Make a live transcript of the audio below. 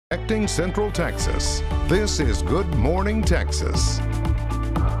Connecting Central Texas. This is Good Morning Texas.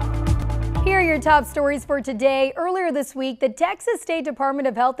 Here are your top stories for today. Earlier this week, the Texas State Department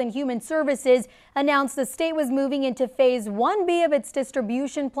of Health and Human Services announced the state was moving into Phase 1B of its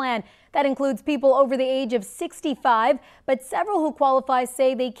distribution plan. That includes people over the age of 65, but several who qualify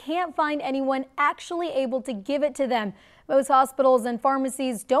say they can't find anyone actually able to give it to them. Most hospitals and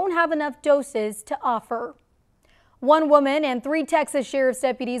pharmacies don't have enough doses to offer. One woman and 3 Texas sheriff's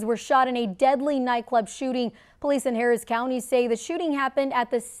deputies were shot in a deadly nightclub shooting. Police in Harris County say the shooting happened at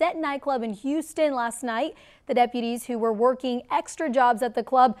the Set nightclub in Houston last night. The deputies, who were working extra jobs at the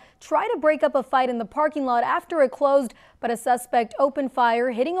club, tried to break up a fight in the parking lot after it closed, but a suspect opened fire,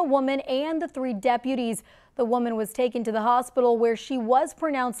 hitting a woman and the 3 deputies. The woman was taken to the hospital where she was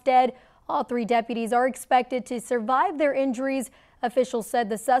pronounced dead. All 3 deputies are expected to survive their injuries. Officials said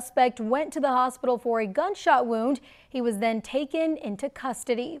the suspect went to the hospital for a gunshot wound. He was then taken into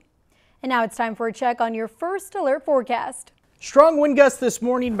custody. And now it's time for a check on your first alert forecast. Strong wind gusts this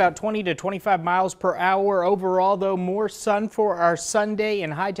morning, about 20 to 25 miles per hour. Overall, though, more sun for our Sunday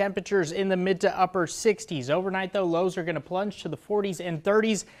and high temperatures in the mid to upper 60s. Overnight, though, lows are going to plunge to the 40s and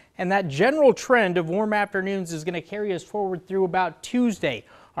 30s. And that general trend of warm afternoons is going to carry us forward through about Tuesday.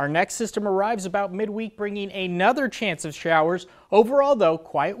 Our next system arrives about midweek, bringing another chance of showers. Overall, though,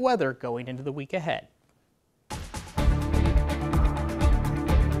 quiet weather going into the week ahead.